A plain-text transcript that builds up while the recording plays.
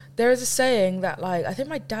there is a saying that, like, I think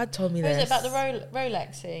my dad told me this. Is it about the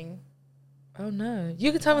Rolex thing? Oh, no.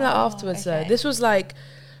 You can tell me that afterwards, okay. though. This was like,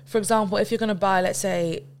 for example, if you're going to buy, let's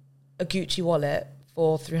say, a Gucci wallet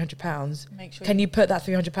for £300, can you put that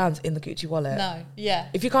 £300 in the Gucci wallet? No, yeah.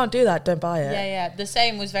 If you can't do that, don't buy it. Yeah. The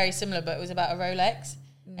saying was very similar, but it was about a Rolex.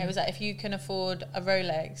 It was like, if you can afford a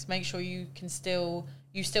Rolex, make sure you still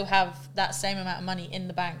have that same amount of money in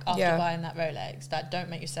the bank after buying that Rolex. That don't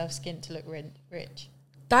make yourself skint to look rich.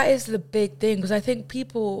 That is the big thing, because I think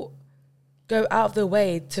people go out of their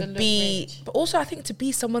way to be, but also I think to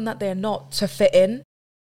be someone that they're not, to fit in.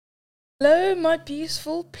 Hello, my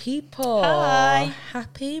beautiful people. Hi.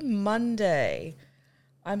 Happy Monday.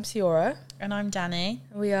 I'm Siora. And I'm Danny.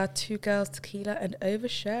 We are two girls, tequila and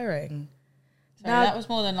oversharing. Sorry, now, that was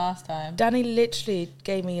more than last time. Danny literally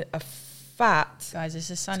gave me a fat guys, it's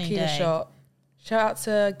a sunny tequila day. shot. Shout out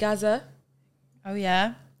to Gaza. Oh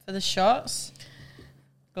yeah, for the shots.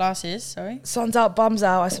 Glasses, sorry. Sun's out, bums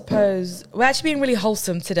out, I suppose. We're actually being really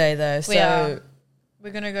wholesome today, though. We are.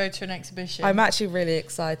 We're going to go to an exhibition. I'm actually really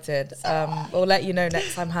excited. We'll let you know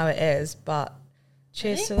next time how it is, but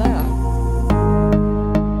cheers to that.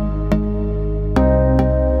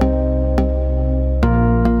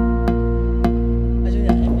 I do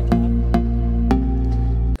that every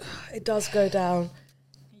time. It does go down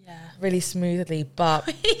really smoothly, but...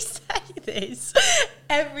 We say this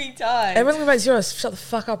every time. Everyone's going to be like, shut the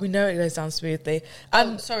fuck up, we know it goes down smoothly.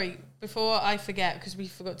 Sorry, before I forget, because we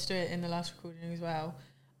forgot to do it in the last recording as well,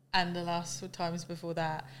 and the last times before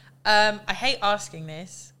that. I hate asking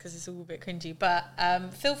this, because it's all a bit cringy, but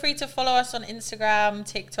feel free to follow us on Instagram,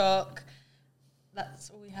 TikTok. That's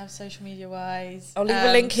all we have social media-wise. I'll leave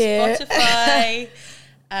a link here. Spotify.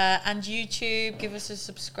 And YouTube, give us a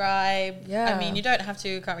subscribe. Yeah. I mean, you don't have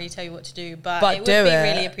to, can't really tell you what to do, but it would be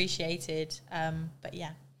really appreciated. But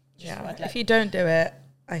yeah. If you don't do it,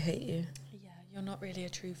 I hate you. Yeah, you're not really a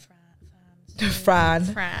true fan.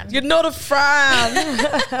 Fran. You're not a Fran.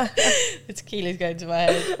 The tequila's going to my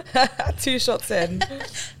head. 2 shots in.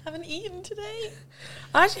 Haven't eaten today.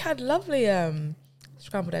 I actually had lovely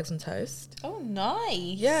scrambled eggs on toast. Oh,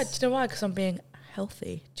 nice. Yeah, do you know why? Because I'm being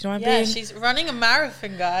healthy. Do you know what I'm being? Yeah, she's running a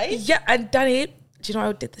marathon, guys. Yeah, and Danny, do you know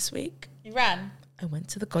what I did this week? You ran? I went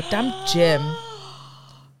to the goddamn gym.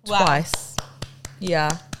 Twice. Yeah.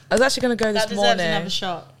 I was actually going to go this morning. That deserves another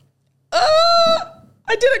shot.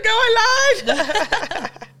 I didn't go, I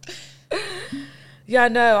lied. Yeah,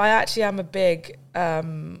 no, I actually am a big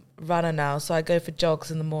runner now. So I go for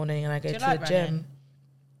jogs in the morning and I go to the gym.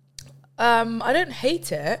 I don't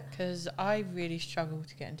hate it. Because I really struggle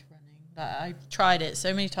to get into running. Like, I've tried it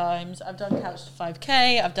so many times. I've done couch to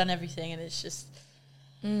 5K. I've done everything, and it's just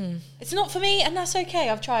it's not for me, and that's okay.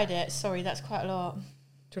 I've tried it. Sorry, that's quite a lot.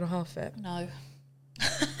 Do you want to half it? No.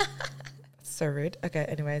 So rude. Okay,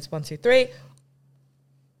 anyways, 1, 2, 3.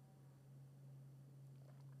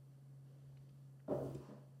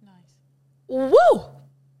 Nice. Woo!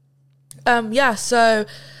 Yeah, so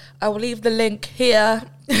I will leave the link here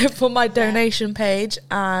for my donation page,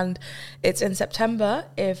 and it's in September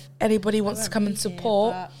if anybody wants to come and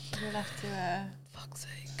support. You'll have to fuck's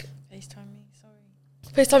sake. FaceTime me, sorry.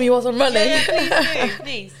 FaceTime you whilst I'm running. Yeah,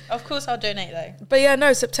 please. Of course I'll donate though. But yeah,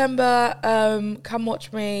 no, September, come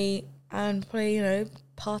watch me and probably,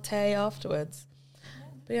 partay afterwards.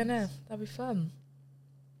 But yeah, no, that'll be fun.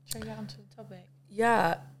 Shall we get on to the topic?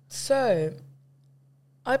 Yeah, so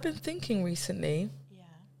I've been thinking recently.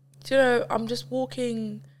 Do you know, I'm just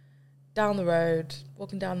walking down the road,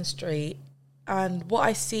 walking down the street, and what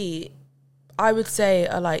I see, I would say,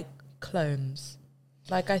 are like clones.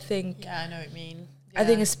 Like, I think... Yeah, I know what you mean. Yeah. I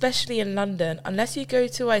think especially in London, unless you go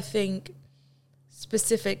to, I think,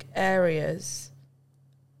 specific areas,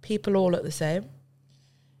 people all look the same.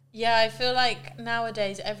 Yeah, I feel like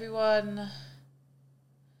nowadays everyone...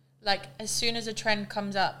 Like, as soon as a trend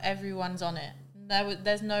comes up, everyone's on it.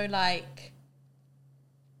 There's no, like...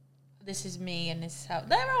 This is me and this is how...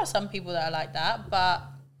 There are some people that are like that, but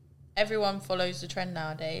everyone follows the trend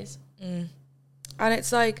nowadays. And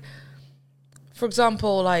it's like, for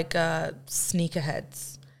example, like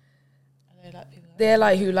sneakerheads. They're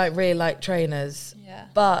like who like really like trainers. Yeah.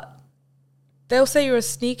 But they'll say you're a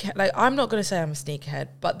sneakerhead. Like, I'm not going to say I'm a sneakerhead,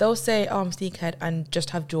 but they'll say, I'm a sneakerhead and just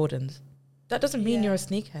have Jordans. That doesn't mean you're a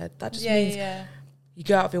sneakerhead. That just means you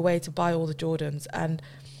go out of your way to buy all the Jordans. And...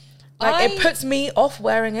 Like, it puts me off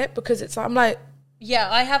wearing it because it's... I'm like... Yeah,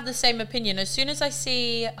 I have the same opinion. As soon as I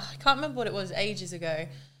see... I can't remember what it was ages ago.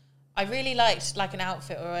 I really liked, like, an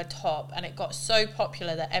outfit or a top, and it got so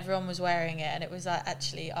popular that everyone was wearing it, and it was like,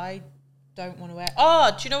 actually, I don't want to wear...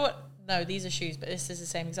 Oh, do you know what? No, these are shoes, but this is the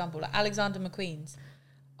same example. Like, Alexander McQueen's.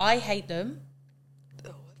 I hate them.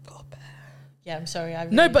 Oh, my Yeah, I'm sorry. I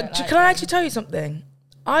really No, but don't like can I them. actually tell you something?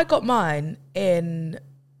 I got mine in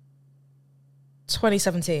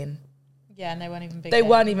 2017. Yeah, and they weren't even big. They then.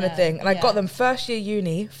 weren't even No. a thing. And I Yeah. got them first year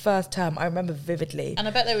uni, first term. I remember vividly. And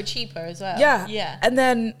I bet they were cheaper as well. Yeah. Yeah. And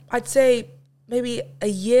then I'd say maybe a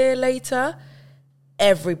year later,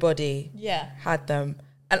 everybody Yeah. had them.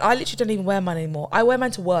 And I literally don't even wear mine anymore. I wear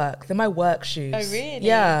mine to work. They're my work shoes. Oh, really?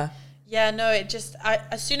 Yeah. Yeah, no, it just,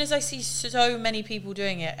 as soon as I see so many people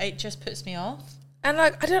doing it, it just puts me off. And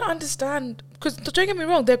like, I don't understand, because don't get me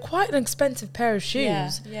wrong, they're quite an expensive pair of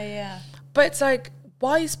shoes. Yeah. But it's like,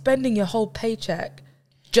 why are you spending your whole paycheck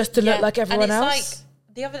just to look like everyone and else?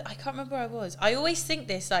 Like, I can't remember where I was. I always think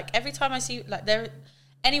this, like, every time I see, like,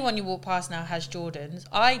 anyone you walk past now has Jordans.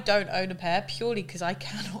 I don't own a pair purely because I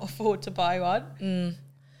cannot afford to buy one.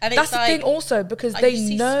 And That's it's the like, thing also, because you they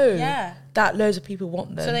see- know yeah. that loads of people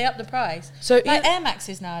want them. So they up the price. So like Air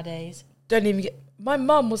Maxes nowadays. don't even get... My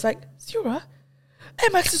mum was like, Zura, Air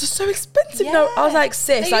Maxes are so expensive now. I was like,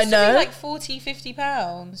 sis, they I used to know. be like 40, 50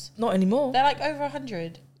 pounds. Not anymore. They're like over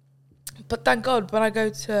 100. But thank God, when I go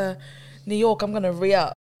to New York, I'm going to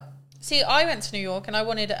re-up. See, I went to New York and I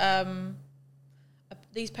wanted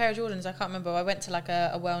these pair of Jordans. I can't remember. I went to like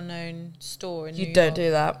a well-known store in New York. You don't do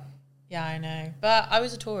that. Yeah, I know. But I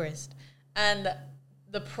was a tourist, and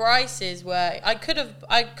the prices were. I could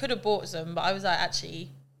have bought some, but I was like,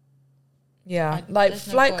 actually, Yeah. Like there's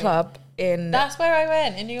no Flight point. Club in... that's where I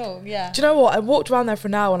went in New York. Yeah. Do you know what? I walked around there for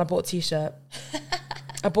an hour and I bought a T-shirt.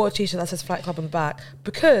 I bought a T-shirt that says Flight Club on the back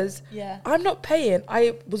because Yeah. I'm not paying.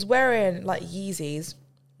 I was wearing like Yeezys,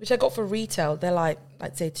 which I got for retail. They're like,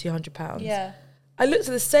 I'd say £200. Yeah. I looked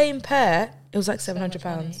at the same pair. It was like So much £700.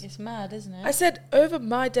 money. It's mad, isn't it? I said, over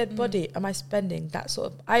my dead body, am I spending that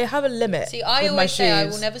sort of... I have a limit. See, I with my always say I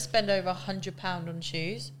shoes. will never spend over £100 on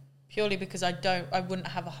shoes, purely because I wouldn't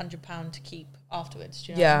have £100 to keep afterwards.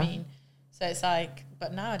 Do you know what I mean? So it's like,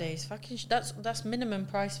 but nowadays, fucking, that's minimum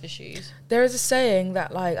price for shoes. There is a saying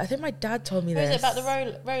that, like, I think my dad told me Or this. is it about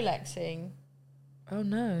the Rolex thing? Oh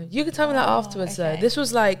no, you can tell me that Oh, afterwards. okay. Though this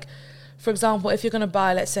was like, for example, if you're gonna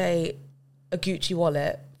buy, let's say, a Gucci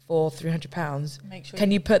wallet for £300, Make sure. can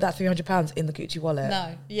you put that £300 in the Gucci wallet?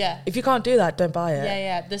 No. Yeah. If you can't do that, don't buy it.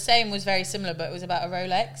 Yeah. The same was very similar, but it was about a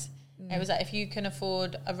Rolex. It was like, if you can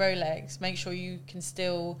afford a Rolex, make sure you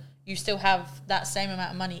still have that same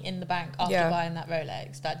amount of money in the bank after buying that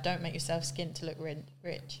Rolex. That don't make yourself skint to look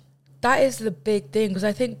rich. That is the big thing, because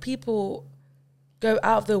I think people go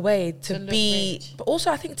out of their way to look be, rich. but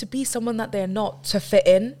also I think to be someone that they're not, to fit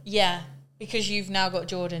in. Yeah, because you've now got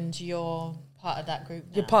Jordans, you're part of that group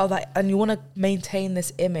now. You're part of that, and you want to maintain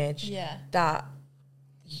this image. Yeah. That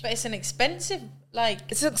But it's an expensive, like...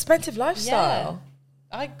 it's an expensive lifestyle.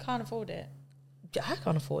 I can't afford it. Yeah, I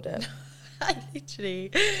can't afford it. I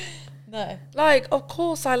literally... No. Like, of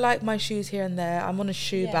course, I like my shoes here and there. I'm on a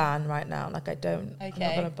shoe Yeah. ban right now. Like, I'm not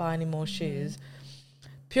Okay. going to buy any more shoes.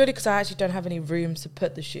 Purely because I actually don't have any room to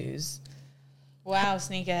put the shoes. Wow,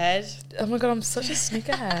 sneakerhead. Oh my God, I'm such a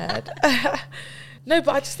sneakerhead. No,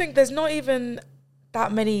 but I just think there's not even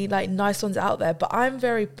that many, like, nice ones out there. But I'm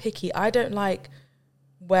very picky. I don't like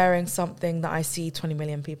wearing something that I see 20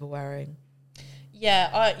 million people wearing.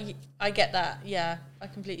 Yeah, I get that. Yeah, I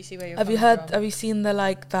completely see where you're Have you coming heard, from. have you seen the,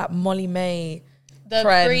 like, that Molly May The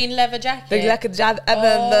trend? green leather jacket. The leather jacket and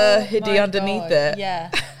then the hoodie my underneath God. it.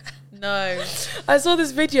 Yeah. No. I saw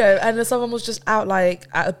this video and someone was just out, like,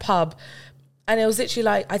 at a pub, and it was literally,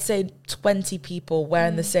 like, I'd say 20 people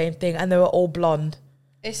wearing the same thing, and they were all blonde.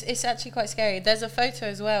 It's actually quite scary. There's a photo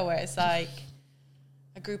as well where it's like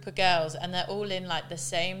a group of girls and they're all in like the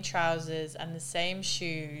same trousers and the same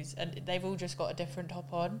shoes and they've all just got a different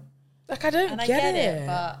top on. Like, I don't And I get get it. it,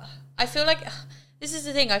 but I feel like this is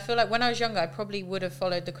the thing. I feel like when I was younger, I probably would have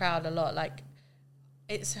followed the crowd a lot. Like,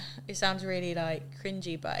 it sounds really like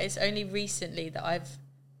cringy, but it's only recently that I've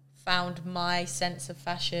found my sense of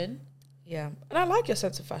fashion. Yeah. And I like your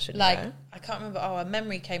sense of fashion. Like, you know? I can't remember. Oh, a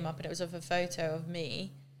memory came up and it was of a photo of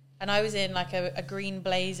me. And I was in like a green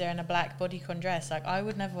blazer and a black bodycon dress. Like, I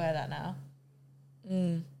would never wear that now.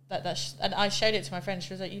 And I showed it to my friend.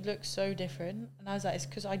 She was like, you look so different. And I was like, it's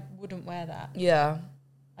because I wouldn't wear that. Yeah.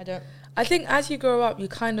 I think as you grow up, you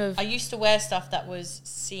kind of... I used to wear stuff that was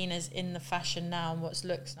seen as in the fashion now and what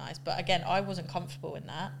looks nice. But again, I wasn't comfortable in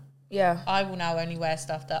that. Yeah. I will now only wear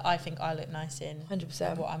stuff that I think I look nice in. 100%.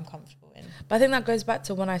 And what I'm comfortable in. But I think that goes back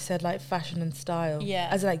to when I said, like, fashion and style. Yeah.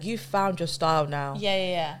 As in, like, you found your style now.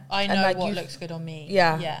 Yeah. I know like, what looks good on me.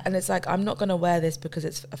 Yeah. Yeah. And it's like, I'm not going to wear this because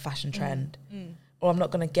it's a fashion trend. or I'm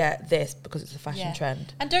not going to get this because it's a fashion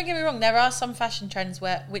trend. And don't get me wrong, there are some fashion trends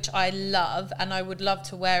which I love, and I would love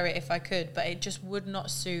to wear it if I could, but it just would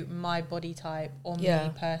not suit my body type or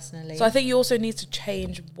me personally. So I think you also need to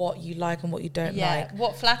change what you like and what you don't like.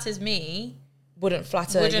 What flatters me wouldn't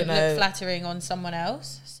look flattering on someone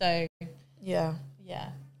else. So yeah.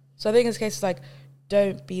 So I think in this case, it's like,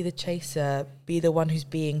 don't be the chaser, be the one who's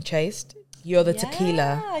being chased. You're the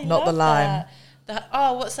tequila, not the lime.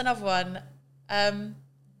 What's another one?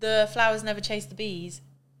 The flowers never chase the bees.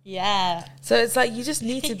 Yeah. So it's like, you just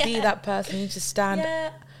need to be that person. You need to stand.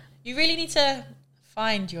 Yeah. You really need to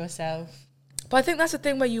find yourself. But I think that's the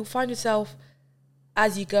thing, where you find yourself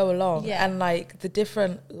as you go along, and like the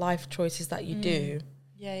different life choices that you do.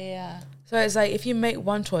 Yeah. So it's like, if you make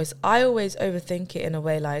one choice, I always overthink it in a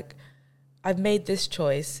way, like, I've made this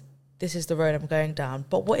choice, this is the road I'm going down.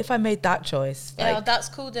 But what if I made that choice? Yeah, that's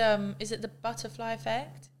called, is it the butterfly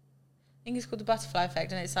effect? I think it's called the butterfly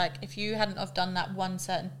effect. And it's like, if you hadn't have done that one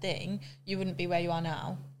certain thing, you wouldn't be where you are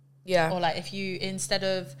now. Yeah. Or like, if you, instead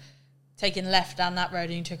of taking left down that road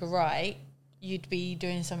and you took a right, you'd be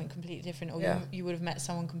doing something completely different, or you would have met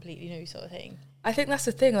someone completely new, sort of thing. I think that's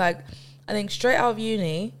the thing. Like, I think straight out of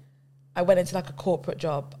uni, I went into like a corporate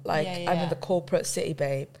job. Like, I'm in the corporate city,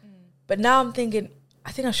 babe. But now I'm thinking,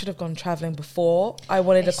 I think I should have gone traveling before I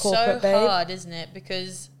wanted a corporate babe. It's so hard, isn't it?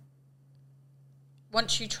 Because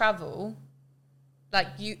once you travel, like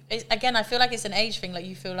again, I feel like it's an age thing. Like,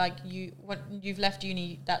 you feel like when you've left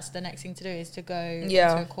uni, that's the next thing to do, is to go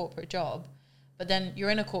into a corporate job. But then you're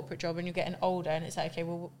in a corporate job and you're getting older, and it's like, okay,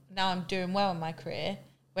 well, now I'm doing well in my career.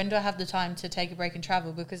 When do I have the time to take a break and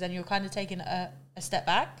travel? Because then you're kind of taking a step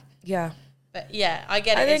back. Yeah. But yeah, I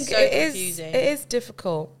get it. It's so confusing. It is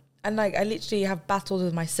difficult. And like, I literally have battles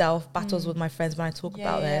with myself, battles with my friends when I talk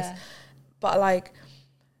about this. But like,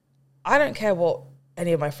 I don't care what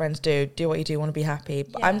any of my friends do what you do, want to be happy.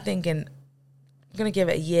 But I'm thinking, I'm going to give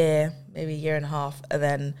it a year, maybe a year and a half, and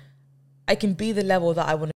then I can be the level that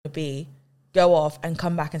I want to be, go off and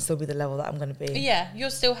come back and still be the level that I'm going to be. Yeah,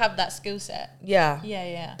 you'll still have that skill set.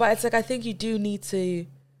 Yeah. But it's like, I think you do need to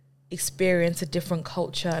experience a different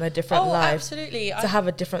culture and a different life. Absolutely. To have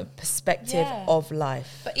a different perspective of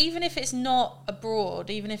life. But even if it's not abroad,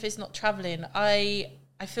 even if it's not traveling, I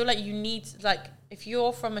feel like you need, like, if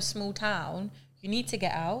you're from a small town, you need to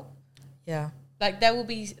get out. Yeah. Like, there will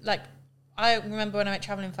be, like, I remember when I went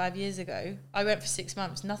traveling 5 years ago, I went for 6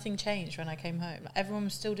 months. Nothing changed when I came home. Everyone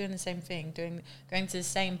was still doing the same thing, going to the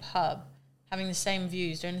same pub, having the same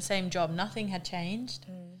views, doing the same job. Nothing had changed.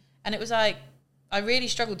 And it was like, I really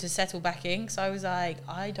struggled to settle back in, because I was like,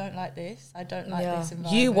 I don't like this. I don't like this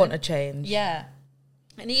environment. You want a change. Yeah.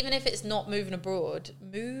 And even if it's not moving abroad,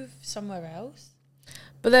 move somewhere else.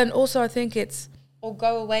 But then also I think it's... Or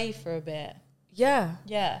go away for a bit. Yeah.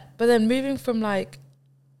 Yeah. But then moving from like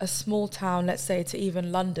a small town, let's say, to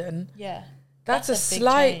even London. Yeah. That's a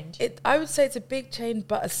slight... I would say it's a big change,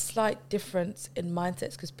 but a slight difference in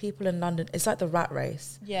mindsets, because people in London, it's like the rat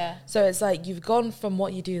race. Yeah. So it's like, you've gone from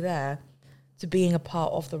what you do there to being a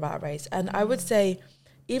part of the rat race. And I would say,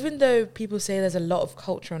 even though people say there's a lot of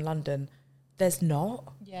culture in London, there's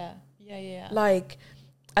not. Yeah. Like,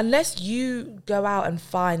 unless you go out and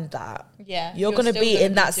find that, you're going to be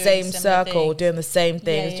in that same circle, doing the same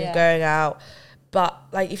things, you're going out. But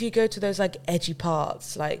like, if you go to those like edgy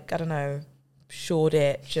parts, like, I don't know,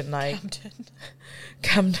 Shoreditch and like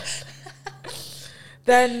Camden.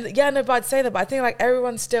 Then but I'd say that. But I think like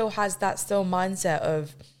everyone still has that mindset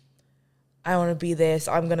of, I want to be this,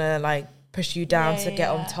 I'm going to like push you down to get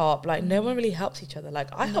on top. Like, no one really helps each other. Like,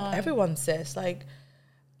 I help everyone, sis. Like,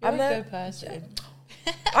 you're a good person.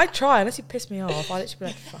 I try, unless you piss me off. I literally be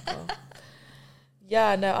like, fuck off.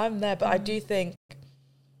 Yeah, no, I'm there. But I do think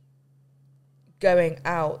going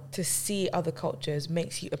out to see other cultures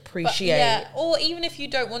makes you appreciate. Or even if you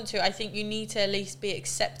don't want to, I think you need to at least be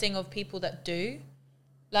accepting of people that do.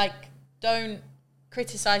 Like, don't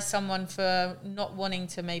criticize someone for not wanting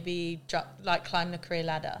to maybe climb the career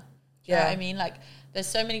ladder. You know what I mean? Like, there's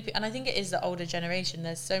so many people, and I think it is the older generation,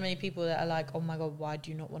 there's so many people that are like, oh my God, why do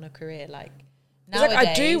you not want a career? Like, nowadays, like,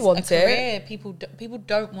 I do want a career. People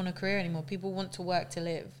don't want a career anymore. People want to work to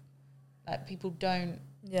live. Like, people don't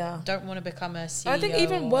want to become a CEO. I think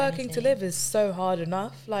even working to live is so hard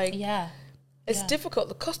enough. Like, it's difficult.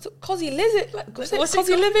 The cost of cosy lives. Like, what's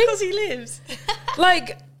cosy living? Cosy lives.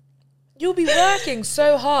 Like, you'll be working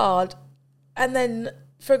so hard, and then,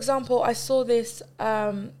 for example, I saw this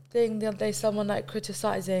thing the other day, someone like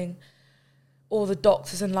criticizing all the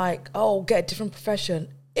doctors and like, oh, get a different profession.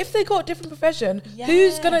 If they got a different profession,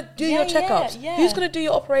 who's gonna do your checkups? Who's gonna do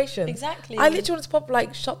your operations? Exactly. I literally want to pop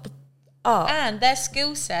like, shut the up. And their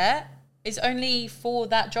skill set is only for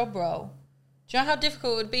that job role. Do you know how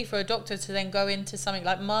difficult it would be for a doctor to then go into something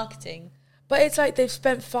like marketing? But it's like they've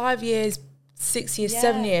spent 5 years, 6 years,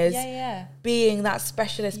 7 years being that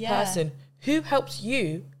specialist person who helps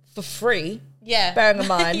you for free. Yeah. Bearing in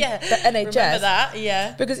mind the NHS. Remember that,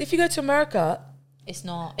 yeah. Because if you go to America... It's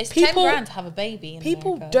not. It's $10,000 to have a baby in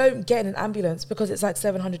People America. don't get in an ambulance because it's like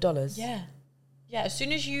 $700. Yeah. Yeah, as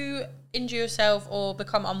soon as you injure yourself or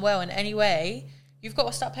become unwell in any way... You've got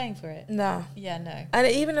to start paying for it. Nah. Yeah, no. And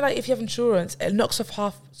even like if you have insurance, it knocks off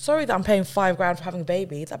half. Sorry that I'm paying $5,000 for having a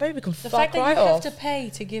baby. That baby can fuck right off. The fact that you have to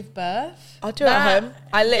pay to give birth. I'll do it at home.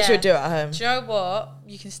 I literally do it at home. Do you know what?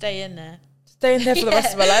 You can stay in there. Stay in there for the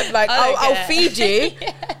rest of my life. Like I'll feed you,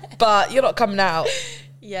 but you're not coming out.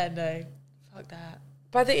 Yeah, no. Fuck that.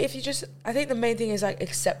 But I think I think the main thing is like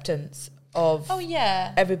acceptance of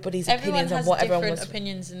everybody's opinions and what everyone wants. Everyone has different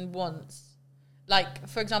opinions and wants. Like,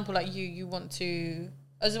 for example, like you want to,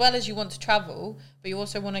 as well as you want to travel, but you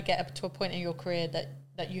also want to get up to a point in your career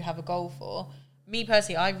that you have a goal for. Me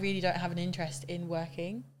personally, I really don't have an interest in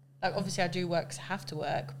working. Like, obviously I do work because I have to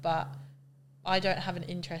work, but I don't have an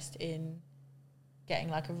interest in getting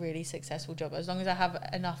like a really successful job. As long as I have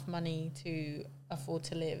enough money to afford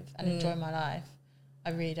to live and enjoy my life, I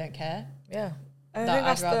really don't care. Yeah. I'd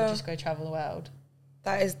rather just go travel the world.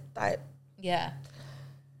 Yeah.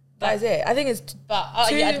 That is it. I think it's... But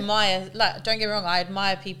I admire... Like, don't get me wrong, I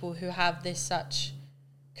admire people who have this such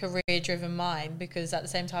career-driven mind, because at the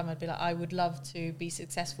same time I'd be like, I would love to be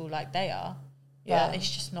successful like they are. But it's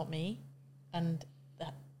just not me. And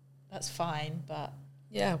that's fine, but...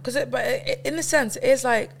 Yeah, because in a sense, it is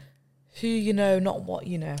like who you know, not what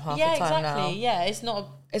you know half the time exactly. now. Yeah, it's not...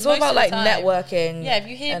 It's all about like networking. Yeah, if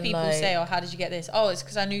you hear people say, oh, how did you get this? Oh, it's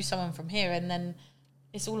because I knew someone from here. And then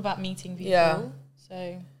it's all about meeting people. Yeah.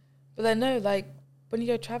 So... But then no, like when you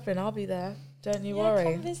go travelling, I'll be there. Don't you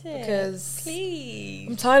worry. Come visit. Because please.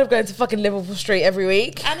 I'm tired of going to fucking Liverpool Street every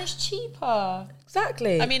week. And it's cheaper.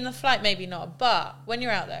 Exactly. I mean, the flight maybe not, but when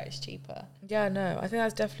you're out there, it's cheaper. Yeah, no, I think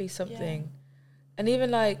that's definitely something. Yeah. And even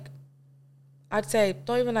like, I'd say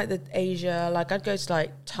not even like the Asia. Like I'd go to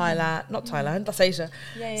like Thailand, not Thailand, that's Asia.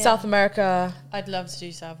 South America. I'd love to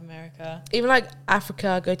do South America. Even like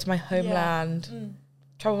Africa. Go to my homeland.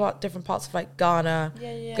 Travel out different parts of like Ghana.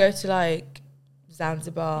 Go to like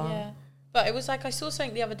Zanzibar. Yeah. But it was like I saw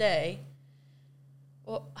something the other day.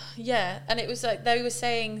 Well, and it was like they were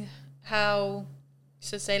saying how,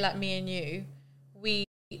 so say like me and you,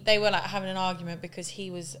 they were like having an argument because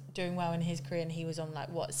he was doing well in his career and he was on like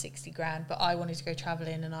what $60,000, but I wanted to go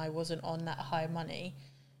traveling and I wasn't on that high money.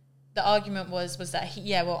 The argument was that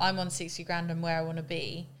I'm on $60,000 and where I want to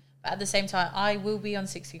be, but at the same time I will be on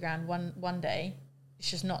 $60,000 one day. It's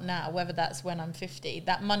just not now, whether that's when I'm 50.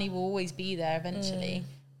 That money will always be there eventually.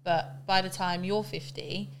 But by the time you're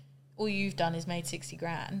 50, all you've done is made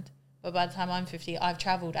 $60,000. But by the time I'm 50, I've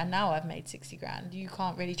travelled and now I've made $60,000. You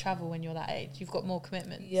can't really travel when you're that age. You've got more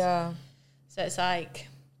commitments. Yeah. So it's like,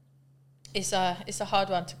 it's a hard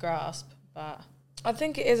one to grasp, but... I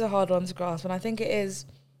think it is a hard one to grasp. And I think it is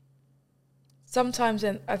sometimes,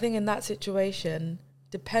 in that situation,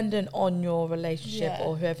 dependent on your relationship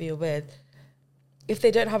or whoever you're with, if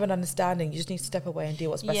they don't have an understanding, you just need to step away and do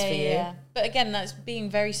what's best for you. Yeah. But again, that's being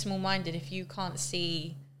very small-minded if you can't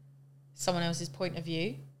see someone else's point of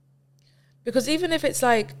view. Because even if it's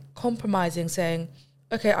like compromising, saying,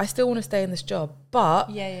 okay, I still want to stay in this job, but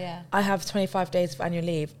I have 25 days of annual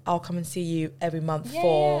leave. I'll come and see you every month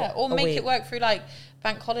for or a make week. It work through like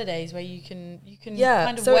bank holidays where you can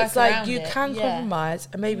kind of so work it's like around you can compromise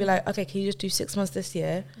and maybe like, okay, can you just do 6 months this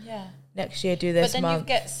year? Yeah. Next year do this month. But then you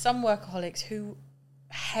get some workaholics who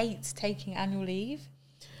hate taking annual leave.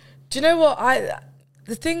 Do you know what?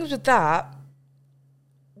 The things with that,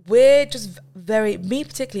 we're just me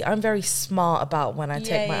particularly, I'm very smart about when I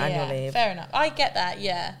take my annual leave. Fair enough. I get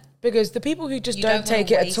that, Because the people who just don't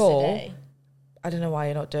take it at all, I don't know why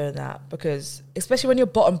you're not doing that, because especially when you're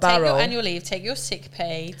bottom barrel. Take your annual leave, take your sick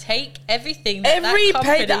pay, take everything every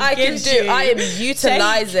pay that I can do, I am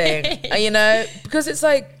utilising. You know, because it's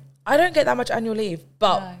like, I don't get that much annual leave,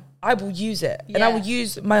 but I will use it. And I will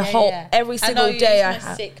use my every single day I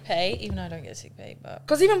have. Sick pay, even though I don't get sick pay.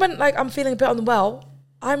 Because even when like I'm feeling a bit unwell,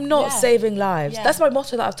 I'm not saving lives. That's my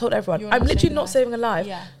motto that I've told everyone. I'm literally not saving a life.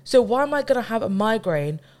 So why am I going to have a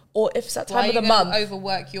migraine? Or if it's that time of the month,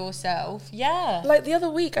 overwork yourself. Like the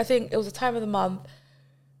other week, I think it was the time of the month.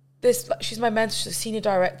 She's my mentor, she's a senior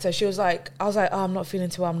director. I was like, oh, I'm not feeling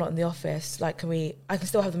too well. I'm not in the office. Like, I can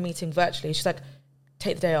still have the meeting virtually. She's like,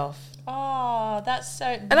 take the day off. Oh, that's so.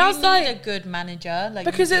 And I was like, a good manager, like,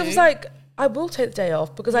 because it was like, I will take the day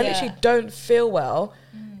off because I literally don't feel well.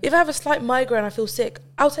 If I have a slight migraine, I feel sick,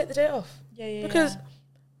 I'll take the day off. Because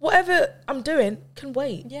whatever I'm doing can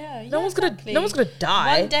wait. No one's gonna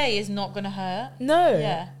die. One day is not gonna hurt. No.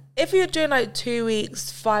 Yeah. If you're doing like 2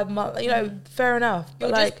 weeks, 5 months, fair enough. But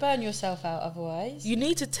you'll like, just burn yourself out otherwise. You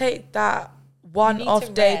need to take that one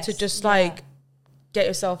off day to just like get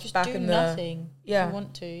yourself just back in the nothing. If you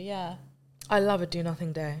want to. I love a do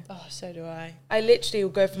nothing day. Oh, so do I. I literally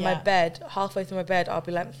will go from my bed, halfway through my bed, I'll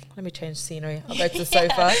be like, let me change scenery. I'll go to the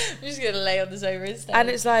sofa. I'm just going to lay on the sofa instead. And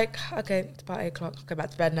it's like, okay, it's about 8 o'clock. I'll go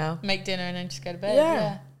back to bed now. Make dinner and then just go to bed.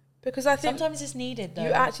 Yeah. Because I think sometimes it's needed though.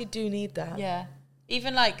 You actually do need that. Yeah.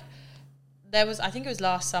 Even like, I think it was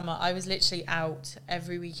last summer, I was literally out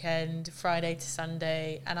every weekend, Friday to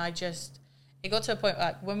Sunday. And it got to a point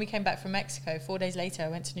like when we came back from Mexico, 4 days later, I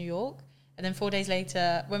went to New York. And then 4 days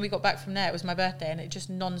later, when we got back from there, it was my birthday, and it just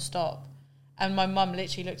non-stop. And my mum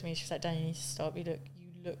literally looked at me. She was like, "Dani, you need to stop. You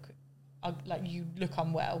look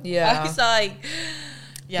unwell." Yeah. I was like,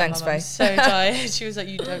 "Yeah, thanks, Mum, I'm so tired." She was like,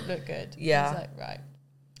 "You don't look good." Yeah. I was like, "Right,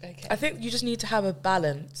 okay." I think you just need to have a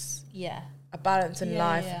balance. Yeah. A balance in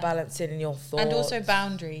life, a balance in your thoughts, and also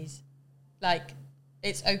boundaries. Like,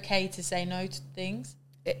 it's okay to say no to things.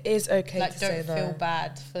 It is okay to say no. Like, don't feel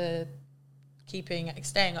bad for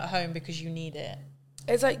staying at home because you need it.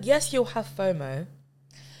 It's like, yes, you'll have FOMO.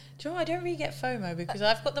 Do you know what? I don't really get FOMO because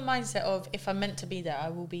I've got the mindset of if I'm meant to be there, I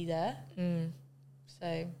will be there.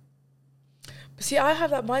 So, but see, I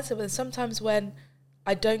have that mindset, but sometimes when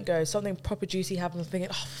I don't go, something proper juicy happens, I'm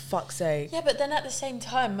thinking, oh, for fuck's sake. Yeah, but then at the same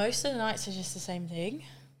time, most of the nights are just the same thing.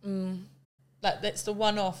 Like, that's the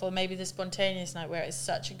one-off or maybe the spontaneous night where it's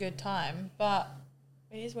such a good time, but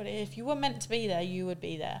it is what it is. If you were meant to be there, you would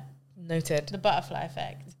be there. Noted. The butterfly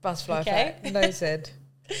effect. Effect. Noted.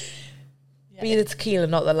 Be the tequila,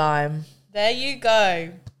 not the lime. There you go.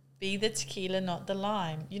 Be the tequila, not the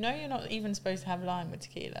lime. You know you're not even supposed to have lime with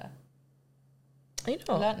tequila. Are you not?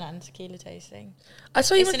 I learnt that in tequila tasting. I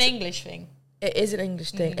saw you. It's an English thing. It is an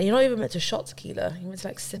English thing. And you're not even meant to shot tequila. You're meant to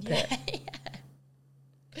like sip it.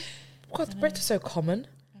 God, the Brits are so common.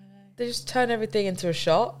 They just turn everything into a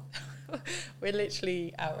shot. We're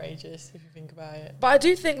literally outrageous if you think about it. But I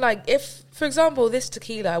do think, like, if, for example, this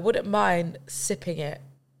tequila, I wouldn't mind sipping it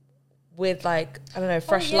with, like, I don't know,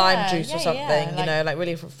 fresh lime juice or something, you know, like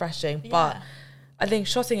really refreshing. But I think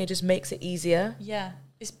shotting it just makes it easier. Yeah.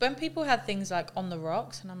 It's when people have things like on the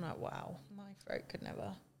rocks, and I'm like, wow, my throat could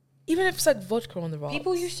never. Even if it's like vodka on the rocks.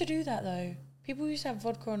 People used to do that, though. People used to have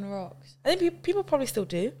vodka on the rocks. I think people probably still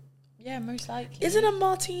do. Yeah, most likely. Isn't a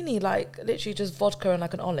martini, like, literally just vodka and,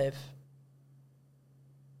 like, an olive?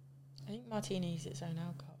 I think martini is its own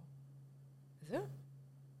alcohol. Is it?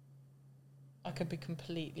 I could be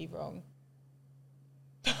completely wrong.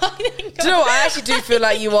 Do you know what? I actually do feel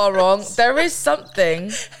like you are wrong. There is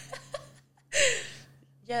something.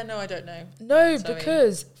 Yeah, no, I don't know. No, sorry.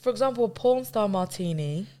 Because, for example, a porn star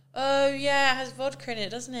martini. Oh, yeah, it has vodka in it,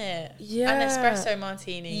 doesn't it? Yeah. An espresso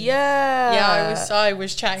martini. Yeah. Yeah, I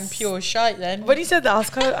was chatting pure shite then. When you said that, I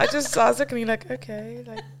was looking at you like, okay,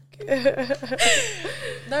 like.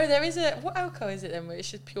 No, there is what alcohol is it then where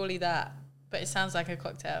it's just purely that, but it sounds like a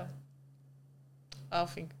cocktail? I'll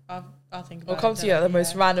think about it. We'll come to you at the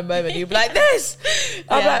most random moment. You'll be like, this!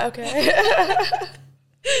 I'm like, okay.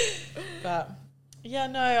 But, yeah,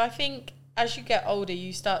 no, I think as you get older,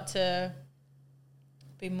 you start to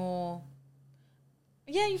be more...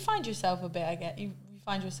 Yeah, you find yourself a bit, I get. You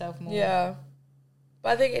find yourself more. Yeah. But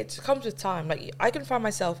I think it comes with time. Like, I can find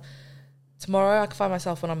myself... Tomorrow, I can find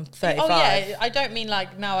myself when I'm 35. Oh, yeah. I don't mean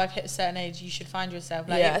like now I've hit a certain age, you should find yourself.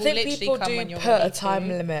 Like, yeah, I think people do put a time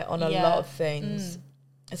limit on a lot of things.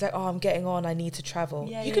 It's like, oh, I'm getting on, I need to travel.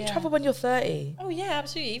 Yeah, you can travel when you're 30. Oh, yeah,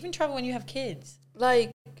 absolutely. Even travel when you have kids. Like,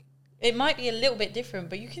 it might be a little bit different,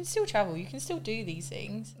 but you can still travel. You can still do these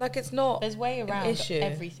things. Like, it's not There's way around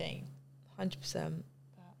everything. 100%.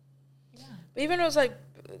 But even when I was like...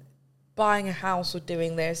 buying a house or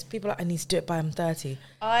doing this, people are like, I need to do it by I'm 30.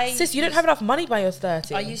 Sis, you don't have enough money by your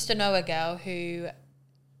 30. I used to know a girl who,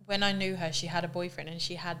 when I knew her, she had a boyfriend and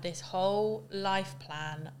she had this whole life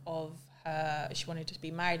plan of her. She wanted to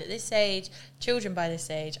be married at this age, children by this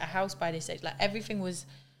age, a house by this age. Like, everything was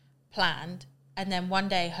planned. And then one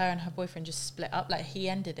day, her and her boyfriend just split up. Like, he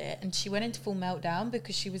ended it. And she went into full meltdown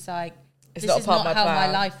because she was like, this is not how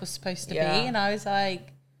my life was supposed to be. And I was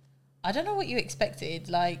like, I don't know what you expected.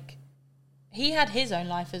 Like... He had his own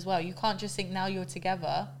life as well. You can't just think now you're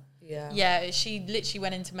together. Yeah. Yeah, she literally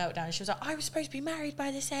went into meltdown. She was like, I was supposed to be married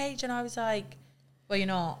by this age. And I was like, well, you're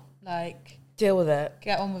not. Like... Deal with it.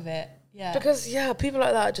 Get on with it. Yeah. Because, people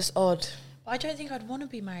like that are just odd. But I don't think I'd want to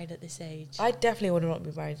be married at this age. I definitely wouldn't want to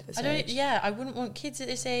be married at this age. Yeah, I wouldn't want kids at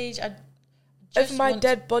this age. Over my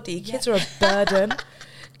dead body, kids are a burden.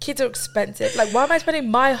 kids are expensive. Like, why am I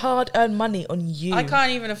spending my hard-earned money on you? I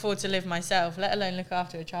can't even afford to live myself, let alone look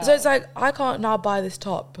after a child. So it's like, I can't now buy this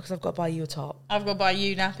top because I've got to buy you a top. I've got to buy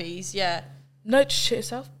you nappies, yeah. No, just shit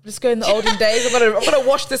yourself. Just go in the olden days. I'm gonna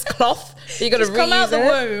wash this cloth. You're gonna just come out the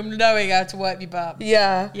it. womb knowing how to work your bum.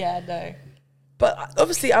 Yeah. Yeah, no. But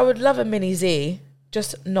obviously, I would love a mini Z,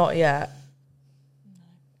 just not yet.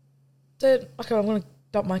 So, okay, I'm going to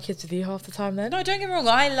dump my kids with you half the time then. No, don't get me wrong.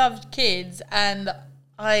 I love kids and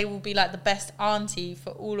I will be like the best auntie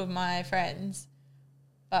for all of my friends.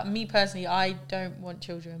 But me personally, I don't want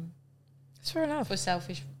children. That's fair enough. For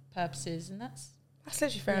selfish purposes. And that's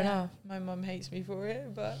literally fair enough. My mum hates me for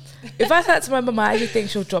it, but... If I said that to my mum, I actually think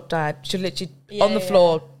she'll drop dead. She'll literally, on the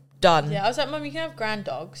floor, done. Yeah, I was like, Mum, you can have grand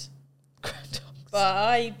dogs.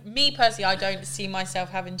 But me personally, I don't see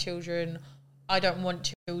myself having children. I don't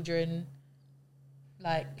want children.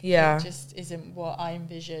 Like, it just isn't what I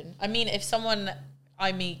envision. I mean, if someone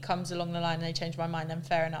I meet comes along the line and they change my mind, then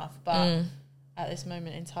fair enough. But at this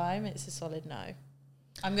moment in time, it's a solid no.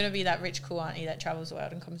 I'm going to be that rich, cool auntie that travels the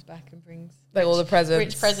world and comes back and brings all the presents.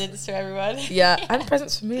 Rich presents to everyone. Yeah, and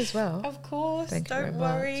presents for me as well. Of course, don't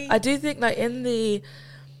worry. I do think, like, in the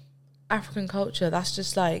African culture, that's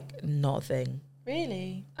just, like, not a thing.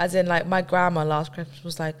 Really? As in, like, my grandma last Christmas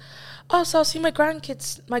was like, oh, so I'll see my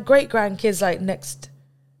grandkids, my great-grandkids, like, next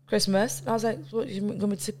Christmas. And I was like, what, you want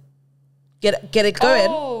me to get it going?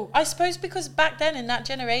 Oh, I suppose because back then in that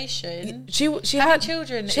generation, she had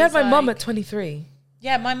children. She had my mum at 23.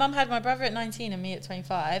 Yeah, my mum had my brother at 19 and me at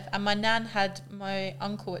 25. And my nan had my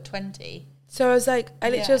uncle at 20. So I was like, I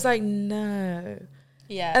literally was like, no.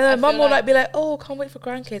 Yeah. And then my mum will like be like, oh, can't wait for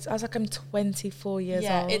grandkids. I was like, I'm 24 years old.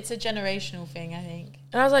 Yeah, it's a generational thing, I think.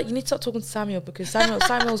 And I was like, you need to stop talking to Samuel because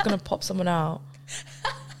Samuel's going to pop someone out.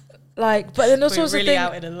 Like, but then also we're really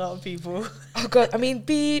outed a lot of people. Oh, God. I mean,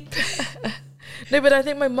 beep. No, but I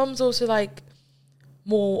think my mum's also like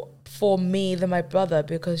more for me than my brother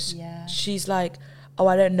because she's like, oh,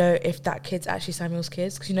 I don't know if that kid's actually Samuel's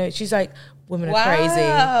kids. Because, you know, she's like, women are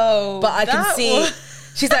crazy. But I can see...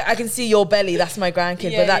 She's like, I can see your belly. That's my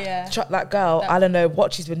grandkid. But that girl, I don't know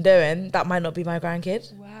what she's been doing. That might not be my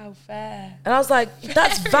grandkid. Wow, fair. And I was like,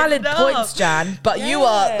 that's valid points, Jan. But you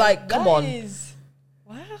are like, come on.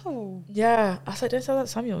 Wow. Yeah. I was like, don't tell that to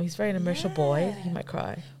Samuel. He's very an emotional boy. He might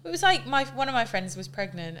cry. It was like one of my friends was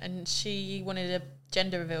pregnant and she wanted a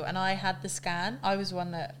gender reveal. And I had the scan. I was the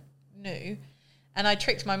one that knew. And I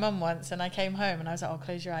tricked my mum once and I came home and I was like, oh,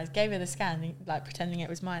 close your eyes. Gave her the scan, like pretending it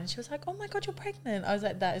was mine. And she was like, oh my God, you're pregnant. I was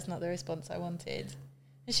like, that is not the response I wanted.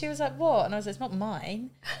 And she was like, what? And I was like, it's not mine.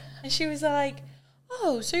 And she was like,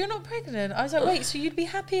 oh, so you're not pregnant? I was like, wait, so you'd be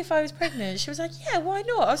happy if I was pregnant? She was like, yeah, why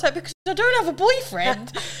not? I was like, because I don't have a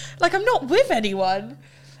boyfriend. Like, I'm not with anyone.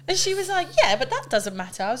 And she was like, yeah, but that doesn't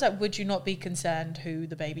matter. I was like, would you not be concerned who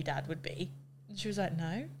the baby dad would be? And she was like,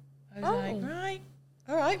 no. I was like, right.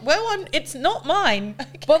 All right. Well, it's not mine.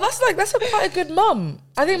 Well, that's quite a good mum.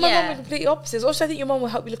 I think my mum was completely opposite. Also, I think your mum will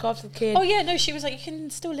help you look after the kid. Oh yeah, no, she was like, you can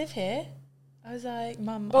still live here. I was like,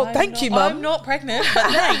 Mum. Well, thank you, Mum. I'm not pregnant,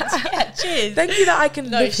 but thanks. Yeah, cheers. Thank you that I can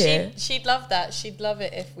live here. She'd love that. She'd love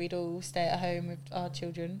it if we'd all stay at home with our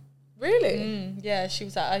children. Really? Yeah, she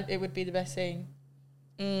was like, it would be the best thing.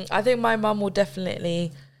 I think my mum will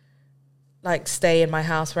definitely like stay in my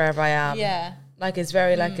house wherever I am. Yeah. Like, it's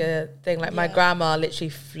very like a thing. Like, my grandma literally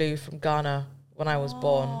flew from Ghana when I was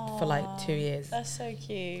born for like 2 years. That's so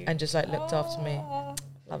cute. And just like looked after me.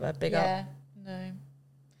 Love her. Big up. Yeah, no.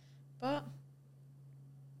 But,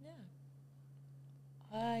 yeah.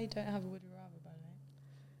 I don't have a would you rather, by the way.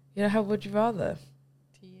 You don't have would you rather?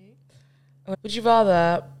 Do you? Would you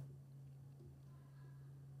rather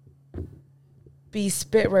be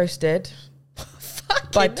spit roasted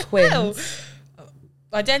by twins?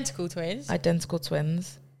 Identical twins. Identical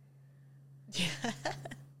twins. Yeah.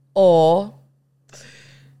 Or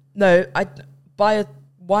no, buy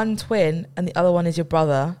one twin and the other one is your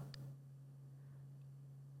brother.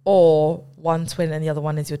 Or one twin and the other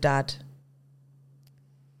one is your dad.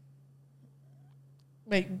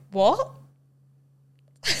 Wait, what?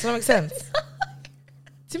 Does that make sense?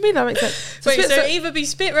 To me, that makes sense. So either be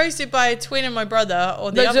spit roasted by a twin and my brother,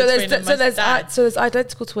 or the other twin and my dad. So there's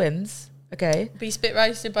identical twins. Okay. Be spit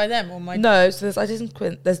roasted by them or my... No, so there's identical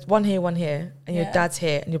twins. There's one here, and your dad's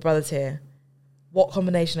here, and your brother's here. What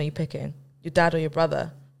combination are you picking? Your dad or your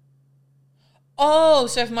brother? Oh,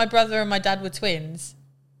 so if my brother and my dad were twins.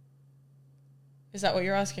 Is that what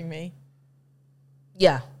you're asking me?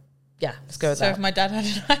 Yeah. Yeah, let's go with that. So if my dad had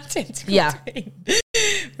an identical twin,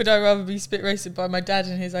 would I rather be spit roasted by my dad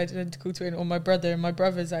and his identical twin, or my brother and my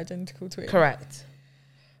brother's identical twin? Correct.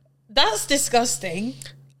 That's disgusting.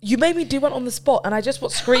 you made me do one on the spot, and I just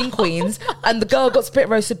watched Screen Queens, and the girl got spit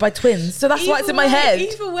roasted by twins. So that's why it's in my head.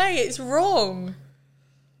 Either way, it's wrong.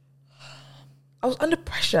 I was under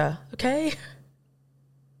pressure, okay?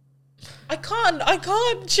 I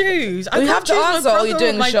can't choose. I You can't have to choose my answer or brother you're doing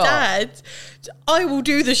or the my shot. dad. I will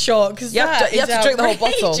do the shot because You have to drink the whole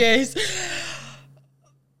bottle. outrageous.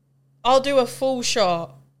 I'll do a full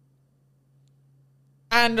shot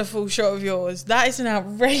and a full shot of yours. That is an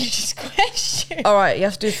outrageous question. All right, you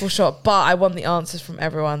have to do a full shot, but I want the answers from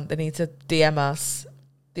everyone. They need to DM us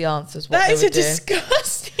the answers. What That they is a would do.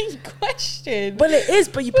 disgusting question. Well, it is,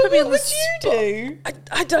 but you put me on the what spot. would you do?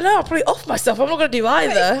 I don't know. I'll probably off myself. I'm not going to do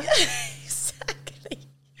either. Exactly.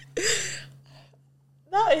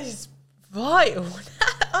 That is vital.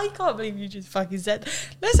 I can't believe you just fucking said.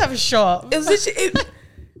 Let's have a shot. It was literally,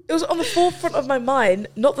 it was on the forefront of my mind.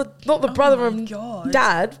 Not the brother my and God.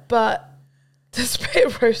 dad, but the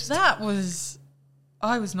spit roast. That was.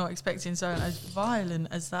 I was not expecting something as violent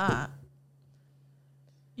as that.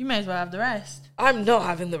 You may as well have the rest. I'm not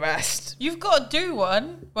having the rest. You've got to do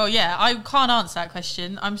one. Well, yeah, I can't answer that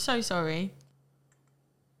question. I'm so sorry.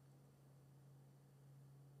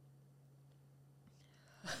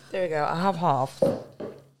 There we go. I have half.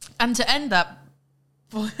 And to end that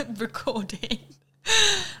recording,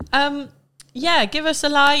 yeah, give us a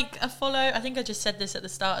like, a follow. I think I just said this at the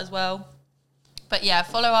start as well. But yeah,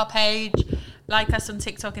 follow our page, like us on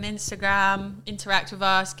TikTok and Instagram, interact with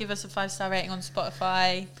us, give us a 5-star rating on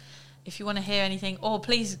Spotify. If you want to hear anything, or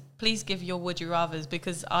please give your would you rathers,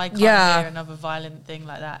 because I can't hear another violent thing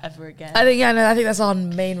like that ever again. I think that's our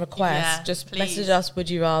main request. Yeah, just please. message us would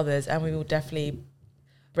you rathers, and we will definitely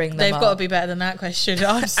bring them They've up. got to be better than that question.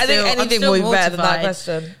 I think anything will be better than that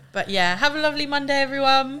question. But yeah, have a lovely Monday,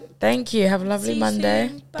 everyone. Thank you. Have a lovely See you Monday.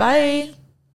 soon. Bye. Bye.